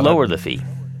existing product? You lower the fee.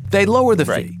 They lower the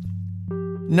fee.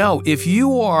 No, if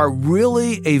you are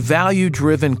really a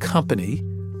value-driven company,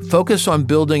 focus on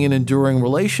building an enduring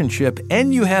relationship,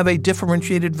 and you have a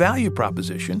differentiated value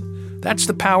proposition, that's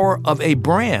the power of a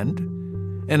brand.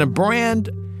 And a brand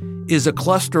is a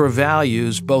cluster of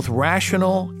values, both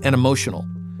rational and emotional.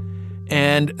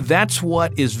 And that's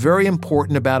what is very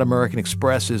important about American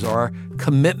Express is our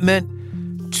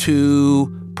commitment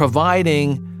to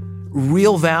providing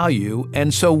real value.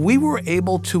 And so we were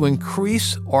able to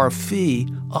increase our fee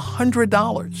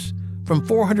 $100 from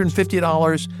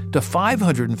 $450 to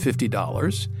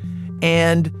 $550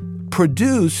 and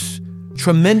produce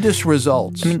tremendous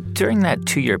results. I mean, during that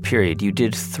 2-year period, you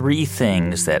did 3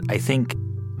 things that I think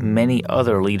many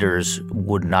other leaders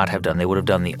would not have done. They would have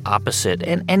done the opposite.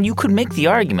 And you could make the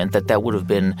argument that that would have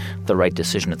been the right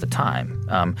decision at the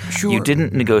time. Sure. You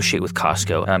didn't negotiate with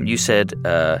Costco. You said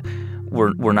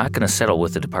we're not going to settle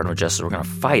with the Department of Justice. We're going to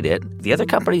fight it. The other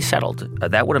company settled.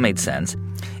 That would have made sense.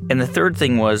 And the third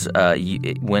thing was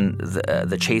when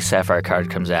the Chase Sapphire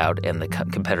card comes out and the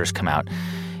competitors come out,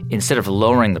 instead of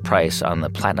lowering the price on the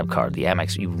Platinum card, the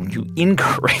AmEx, you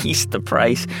increase the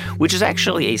price, which is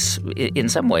actually in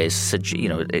some ways,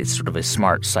 it's sort of a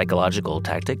smart psychological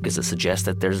tactic because it suggests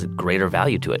that there's greater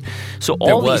valyou to it. So all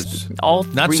there was value.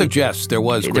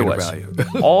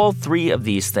 All 3 of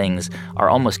these things are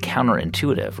almost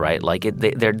counterintuitive, right? Like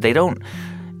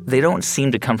they don't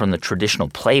seem to come from the traditional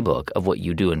playbook of what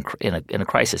you do in a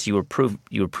crisis. You were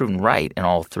proven right in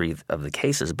all 3 of the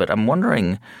cases, but I'm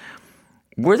wondering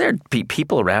Were there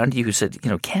people around you who said,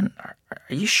 Ken, are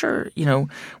you sure,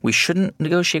 we shouldn't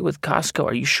negotiate with Costco?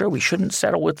 Are you sure we shouldn't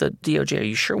settle with the DOJ? Are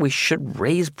you sure we should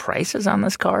raise prices on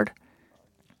this card?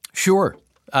 Sure.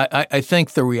 I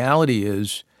think the reality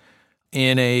is,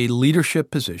 in a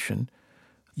leadership position,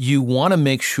 you want to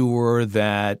make sure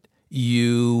that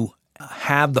you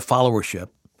have the followership.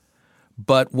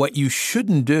 But what you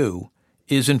shouldn't do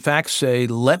is, in fact, say,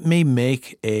 let me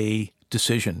make a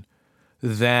decision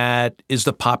that is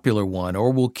the popular one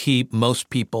or will keep most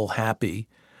people happy.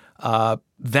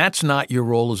 That's not your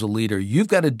role as a leader. You've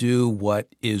got to do what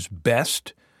is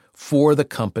best for the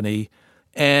company.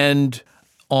 And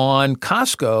on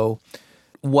Costco,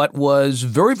 what was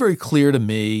very, very clear to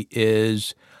me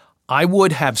is I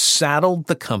would have saddled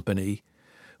the company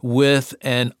with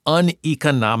an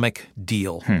uneconomic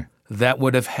deal that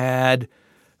would have had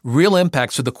real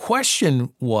impact. So the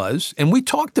question was, and we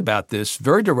talked about this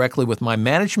very directly with my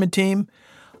management team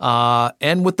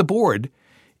and with the board,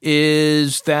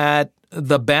 is that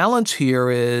the balance here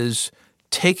is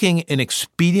taking an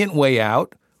expedient way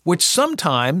out, which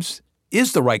sometimes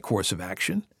is the right course of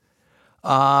action.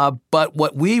 But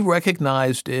what we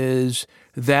recognized is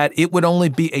that it would only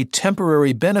be a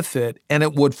temporary benefit, and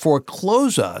it would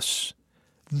foreclose us,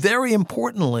 very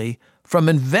importantly, from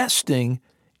investing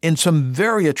in some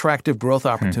very attractive growth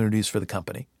opportunities for the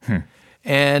company.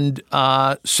 And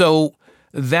so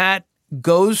that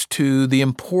goes to the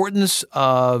importance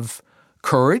of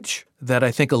courage that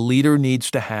I think a leader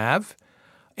needs to have.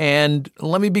 And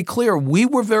let me be clear, we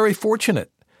were very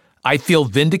fortunate. I feel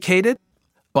vindicated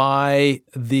by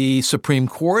the Supreme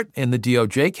Court in the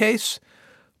DOJ case.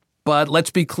 But let's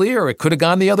be clear, it could have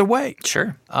gone the other way.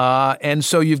 Sure. And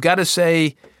so you've got to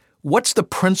say, what's the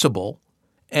principle?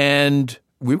 And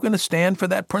we're going to stand for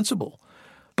that principle.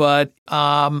 But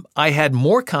I had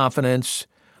more confidence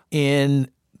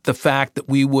in the fact that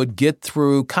we would get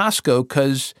through Costco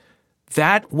because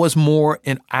that was more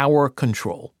in our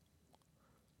control.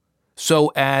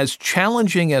 So as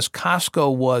challenging as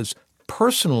Costco was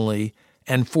personally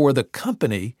and for the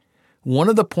company, one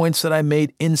of the points that I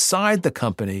made inside the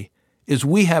company is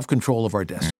we have control of our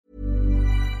destiny.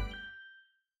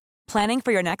 Planning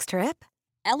for your next trip?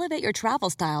 Elevate your travel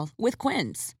style with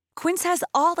Quince. Quince has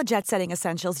all the jet-setting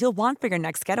essentials you'll want for your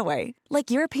next getaway,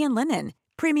 like European linen,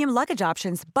 premium luggage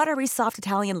options, buttery soft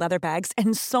Italian leather bags,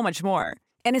 and so much more.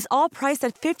 And is all priced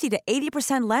at 50 to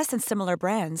 80% less than similar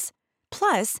brands.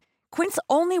 Plus, Quince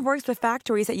only works with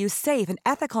factories that use safe and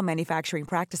ethical manufacturing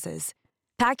practices.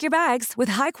 Pack your bags with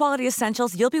high-quality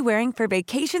essentials you'll be wearing for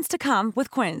vacations to come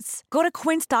with Quince. Go to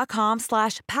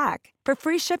quince.com/pack for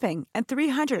free shipping and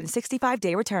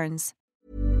 365-day returns.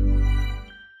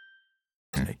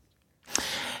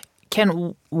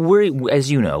 Ken, as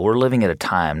you know, we're living at a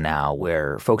time now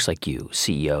where folks like you,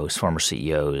 CEOs, former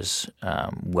CEOs,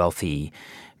 wealthy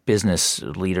business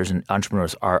leaders and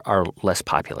entrepreneurs are less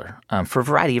popular for a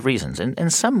variety of reasons,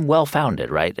 and some well-founded,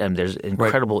 right? There's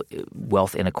incredible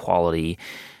wealth inequality,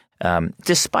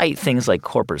 despite things like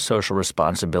corporate social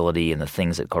responsibility and the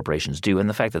things that corporations do and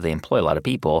the fact that they employ a lot of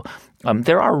people.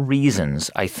 There are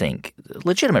reasons, I think,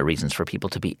 legitimate reasons for people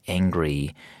to be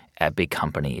angry at big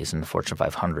companies in the Fortune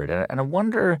 500. And I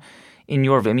wonder, in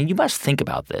your view, I mean, you must think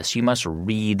about this. You must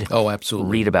read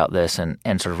about this and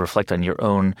sort of reflect on your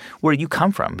own, where you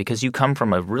come from, because you come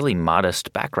from a really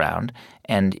modest background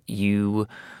and you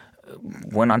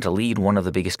went on to lead one of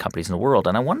the biggest companies in the world.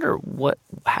 And I wonder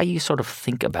how you sort of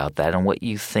think about that and what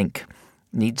you think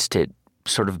needs to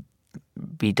sort of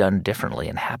be done differently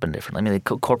and happen differently. I mean,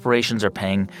 corporations are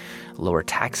paying lower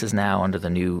taxes now under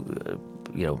the new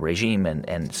regime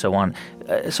and so on.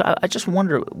 So I just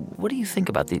wonder, what do you think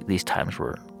about these times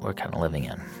we're kind of living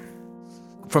in?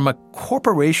 From a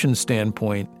corporation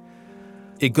standpoint,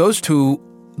 it goes to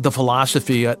the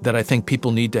philosophy that I think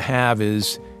people need to have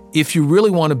is, if you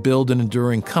really want to build an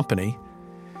enduring company,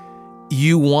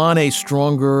 you want a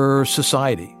stronger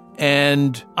society.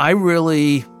 And I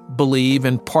really believe,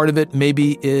 and part of it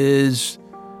maybe is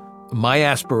my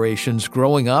aspirations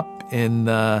growing up in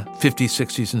the 50s,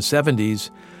 60s, and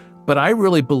 70s, but I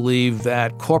really believe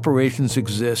that corporations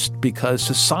exist because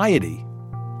society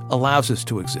allows us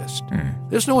to exist.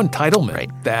 There's no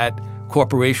entitlement that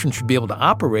corporations should be able to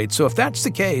operate. So if that's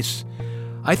the case,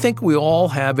 I think we all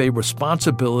have a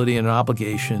responsibility and an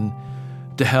obligation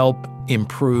to help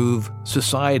improve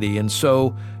society. And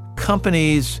so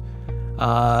companies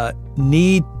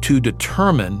need to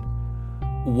determine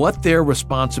what their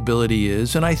responsibility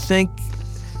is. And I think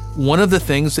one of the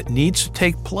things that needs to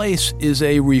take place is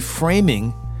a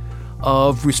reframing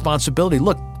of responsibility.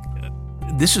 Look,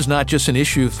 this is not just an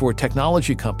issue for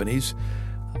technology companies.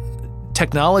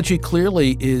 technology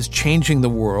clearly is changing the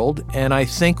world, and I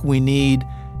think we need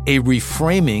a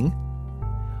reframing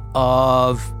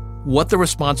of what the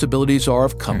responsibilities are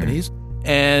of companies.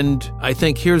 And I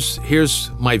think here's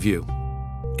my view.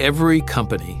 Every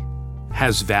company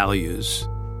has values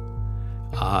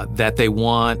that they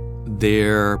want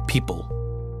their people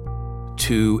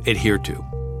to adhere to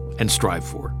and strive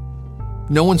for.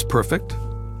 No one's perfect.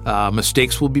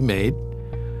 Mistakes will be made.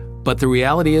 But the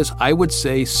reality is, I would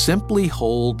say simply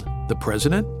hold the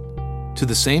president to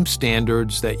the same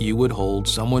standards that you would hold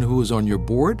someone who is on your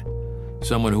board,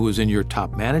 someone who is in your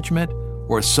top management,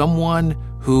 or someone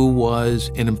who was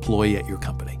an employee at your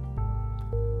company.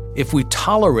 If we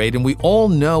tolerate, and we all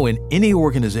know in any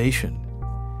organization,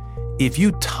 if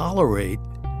you tolerate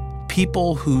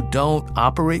people who don't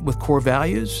operate with core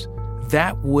values,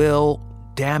 that will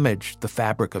damage the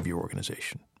fabric of your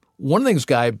organization. One of the things,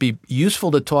 Guy, it'd be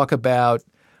useful to talk about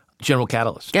General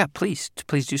Catalyst. Yeah, please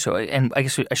do so. And I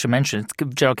guess I should mention,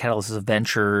 General Catalyst is a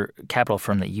venture capital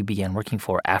firm that you began working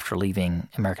for after leaving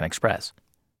American Express.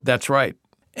 That's right.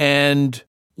 And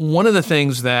one of the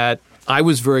things that I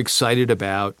was very excited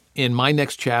about in my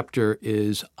next chapter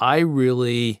is I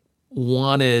really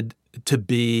wanted to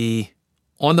be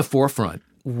on the forefront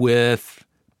with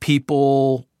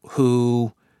people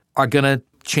who are going to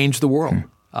change the world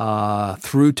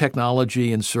through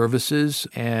technology and services.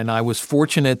 And I was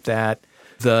fortunate that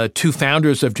the two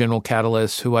founders of General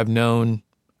Catalyst, who I've known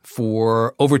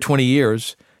for over 20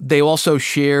 years, they also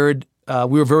shared,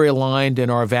 we were very aligned in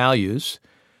our values.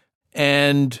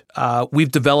 And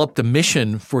we've developed a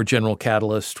mission for General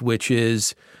Catalyst, which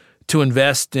is to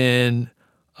invest in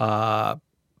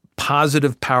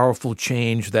positive, powerful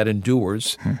change that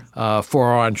endures for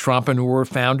our entrepreneur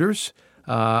founders,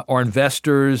 our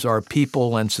investors, our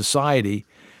people, and society.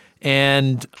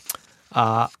 And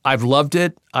I've loved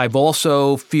it. I've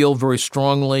also feel very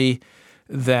strongly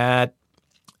that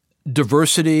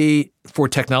diversity for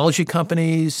technology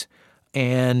companies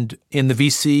and in the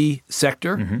VC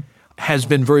sector has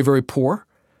been very, very poor.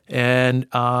 And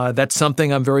that's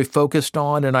something I'm very focused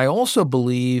on. And I also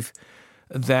believe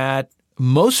that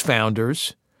most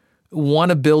founders want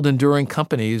to build enduring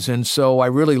companies. And so I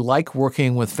really like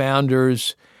working with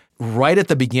founders right at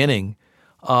the beginning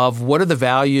of what are the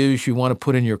values you want to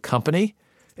put in your company,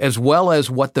 as well as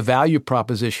what the value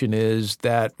proposition is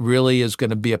that really is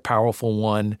going to be a powerful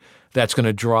one that's going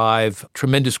to drive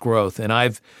tremendous growth. And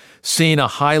I've seen a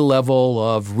high level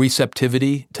of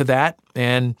receptivity to that.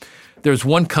 And there's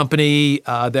one company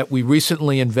that we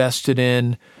recently invested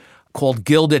in called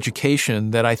Guild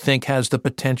Education that I think has the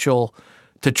potential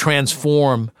to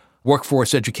transform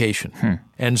workforce education.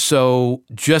 And so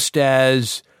just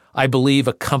as I believe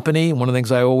a company, one of the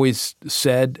things I always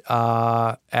said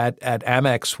at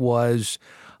AmEx was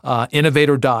innovate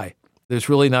or die. There's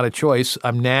really not a choice.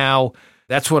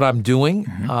 That's what I'm doing,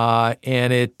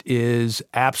 and it is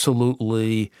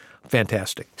absolutely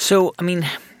fantastic. So, I mean,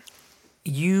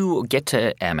 you get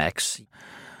to AmEx.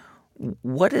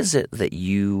 What is it that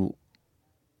you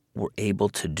were able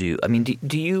to do? I mean,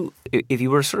 do you, if you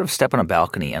were to sort of step on a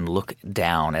balcony and look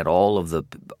down at all of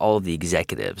the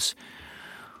executives,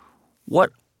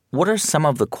 what are some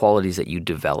of the qualities that you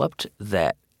developed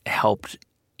that helped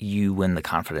you win the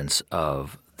confidence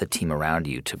of the team around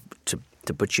you to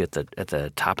put you at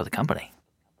the top of the company?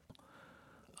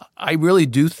 I really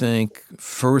do think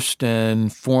first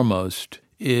and foremost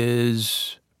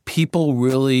is people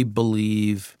really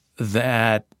believe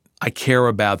that I care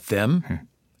about them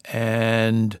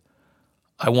and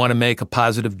I want to make a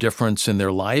positive difference in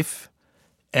their life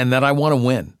and that I want to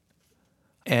win.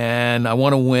 And I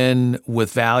want to win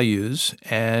with values.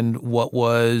 And what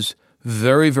was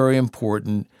very, very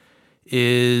important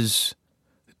is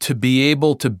to be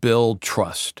able to build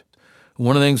trust.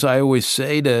 One of the things I always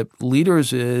say to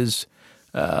leaders is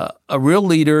a real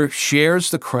leader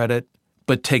shares the credit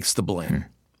but takes the blame.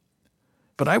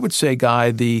 But I would say,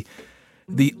 Guy, the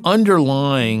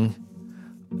underlying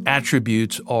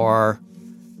attributes are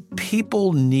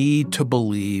people need to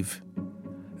believe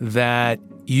that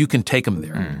you can take them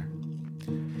there.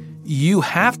 You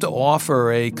have to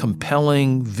offer a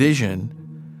compelling vision,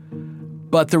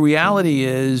 but the reality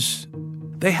is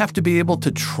they have to be able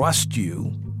to trust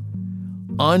you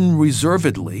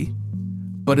unreservedly,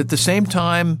 but at the same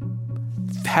time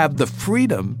have the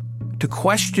freedom to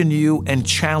question you and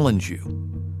challenge you.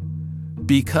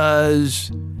 Because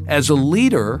as a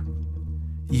leader,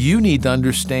 you need to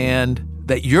understand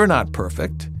that you're not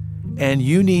perfect and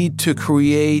you need to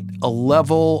create a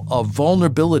level of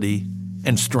vulnerability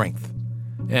and strength.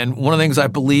 And one of the things I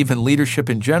believe in leadership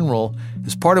in general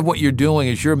is part of what you're doing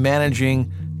is you're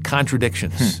managing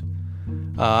contradictions.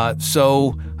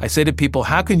 So I say to people,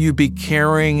 how can you be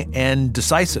caring and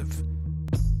decisive?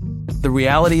 The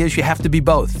reality is you have to be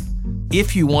both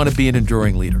if you want to be an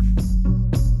enduring leader.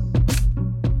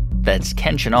 That's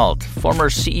Ken Chenault, former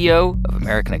CEO of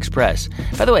American Express.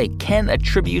 By the way, Ken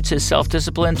attributes his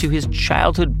self-discipline to his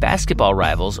childhood basketball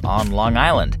rivals on Long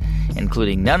Island,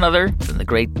 including none other than the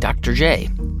great Dr. J,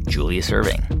 Julius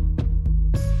Erving.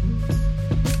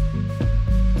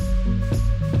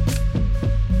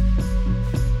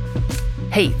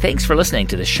 Hey, thanks for listening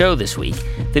to the show this week.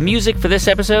 The music for this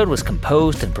episode was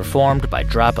composed and performed by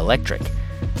Drop Electric.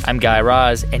 I'm Guy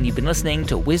Raz, and you've been listening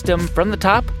to Wisdom from the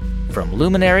Top from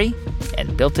Luminary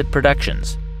and Built It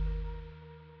Productions.